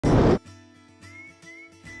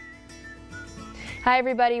Hi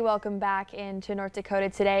everybody, welcome back into North Dakota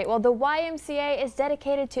today. Well, the YMCA is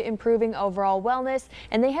dedicated to improving overall wellness,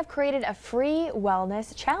 and they have created a free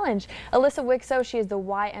wellness challenge. Alyssa Wixo, she is the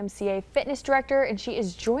YMCA fitness director, and she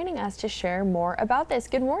is joining us to share more about this.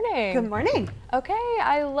 Good morning. Good morning. Okay,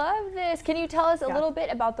 I love this. Can you tell us a little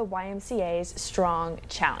bit about the YMCA's Strong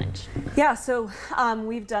Challenge? Yeah, so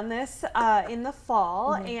we've done this in the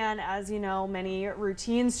fall, and as you know, many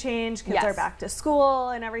routines change. Kids are back to school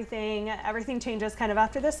and everything changes kind of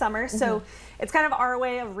after the summer. So it's kind of our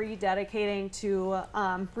way of rededicating to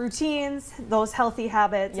routines, those healthy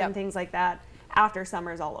habits and things like that after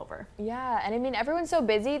summer's all over. Yeah, and I mean, everyone's so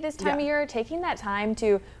busy this time of year. Taking that time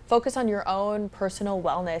to focus on your own personal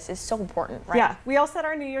wellness is so important, right? Yeah, we all set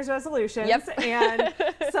our New Year's resolutions, and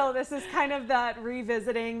so this is kind of that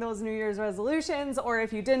revisiting those New Year's resolutions, or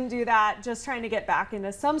if you didn't do that, just trying to get back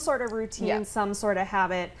into some sort of routine, some sort of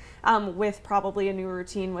habit, with probably a new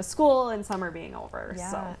routine with school and summer being over.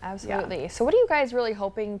 Yeah, so, absolutely. So what are you guys really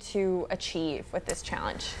hoping to achieve with this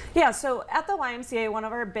challenge? Yeah, so at the YMCA, one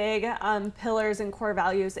of our big pillars and core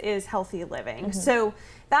values is healthy living. So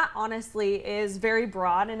that honestly is very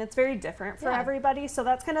broad and it's very different for everybody. So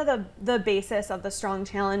that's kind of the basis of the Strong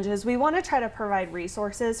Challenge. Is we want to try to provide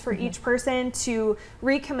resources for each person to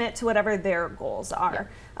recommit to whatever their goals are.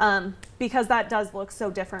 Because that does look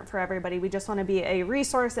so different for everybody. We just want to be a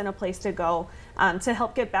resource and a place to go to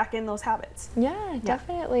help get back in those habits. Yeah,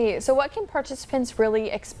 definitely. So what can participants really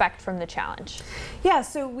expect from the challenge? Yeah,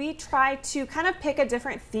 so we try to kind of pick a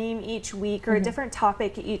different theme each week or a different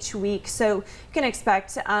topic each week. So you can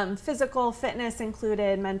expect physical fitness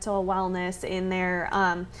included, mental wellness in there,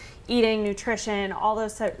 eating, nutrition, all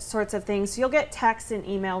those sorts of things. So you'll get texts and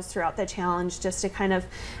emails throughout the challenge just to kind of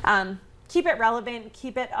keep it relevant,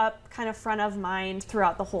 keep it up kind of front of mind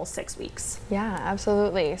throughout the whole 6 weeks. Yeah,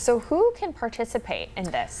 absolutely. So who can participate in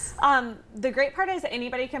this? The great part is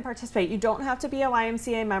anybody can participate. You don't have to be a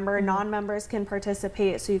YMCA member. Non-members can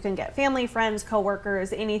participate, so you can get family, friends,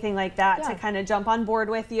 coworkers, anything like that to kind of jump on board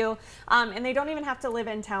with you. And they don't even have to live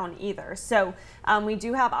in town either. So we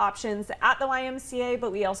do have options at the YMCA,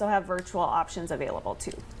 but we also have virtual options available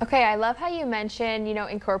too. Okay, I love how you mentioned,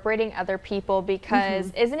 incorporating other people,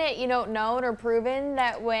 because isn't it, known or proven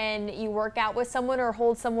that when you work out with someone or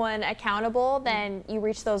hold someone accountable, then you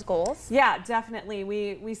reach those goals? Yeah, definitely.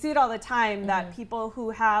 We see it all the time that people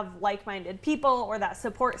who have like-minded people or that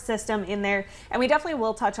support system in there, and we definitely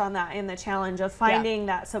will touch on that in the challenge of finding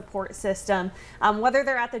that support system, whether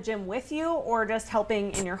they're at the gym with you or just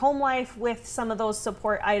helping in your home life with some of those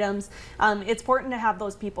support items. It's important to have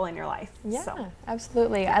those people in your life. Yeah,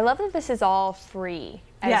 absolutely. I love that this is all free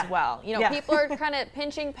as well. People are kind of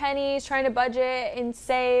pinching pennies, trying to budget and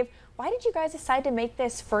save. Why did you guys decide to make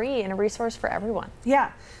this free and a resource for everyone?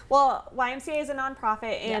 Yeah, well, YMCA is a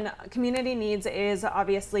nonprofit, and community needs is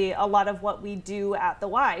obviously a lot of what we do at the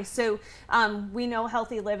Y. So we know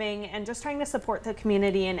healthy living and just trying to support the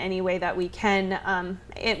community in any way that we can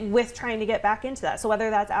with trying to get back into that. So whether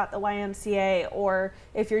that's at the YMCA or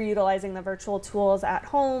if you're utilizing the virtual tools at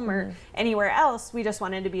home or anywhere else, we just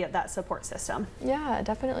wanted to be at that support system. Yeah,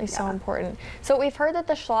 definitely so important. So we've heard that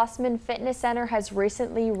the Schlossman Fitness Center has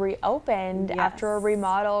recently reopened after a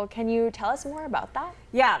remodel. Can you tell us more about that?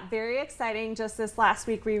 Yeah, very exciting. Just this last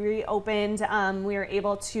week we reopened. We were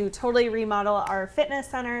able to totally remodel our fitness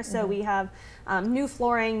center. So we have new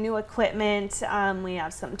flooring, new equipment. We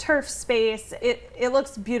have some turf space. It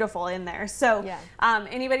looks beautiful in there. So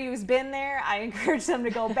anybody who's been there, I encourage them to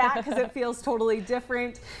go back because it feels totally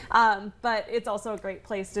different. But it's also a great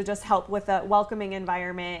place to just help with a welcoming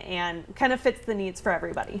environment and kind of fits the needs for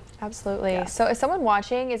everybody. Absolutely. Yeah. So if someone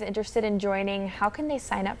watching is interested in joining, how can they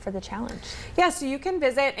sign up for the challenge? Yeah, so you can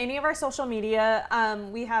visit any of our social media.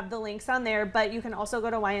 We have the links on there, but you can also go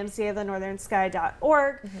to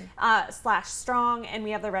ymcathenorthernsky.org/strong, and we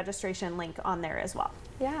have the registration link on there as well.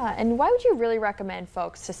 Yeah, and why would you really recommend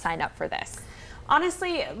folks to sign up for this?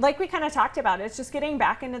 Honestly, like we kind of talked about, it's just getting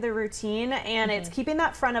back into the routine, and it's keeping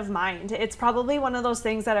that front of mind. It's probably one of those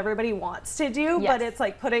things that everybody wants to do, but it's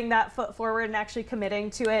like putting that foot forward and actually committing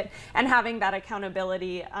to it and having that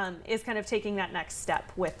accountability is kind of taking that next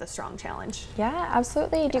step with the Strong Challenge. Yeah,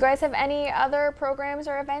 absolutely. Do you guys have any other programs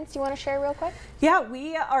or events you want to share real quick? Yeah,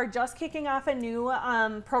 we are just kicking off a new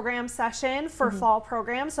program session for fall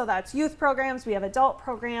programs. So that's youth programs, we have adult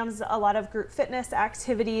programs, a lot of group fitness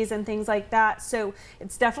activities and things like that. So So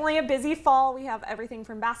it's definitely a busy fall. We have everything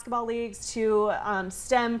from basketball leagues to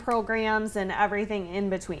STEM programs and everything in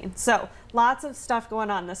between. So lots of stuff going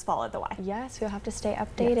on this fall at the Y. Yes, you'll have to stay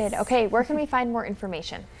updated. Yes. Okay, where can we find more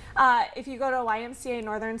information? If you go to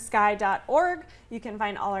ymcanorthernsky.org, you can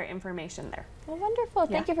find all our information there. Well, wonderful.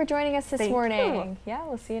 Thank you for joining us this Thank morning. you. Yeah,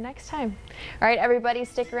 we'll see you next time. All right, everybody,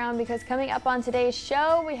 stick around because coming up on today's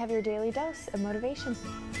show, we have your daily dose of motivation.